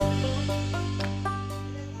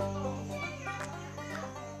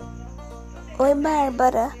Oi,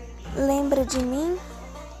 Bárbara, lembra de mim?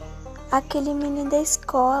 Aquele menino da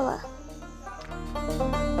escola.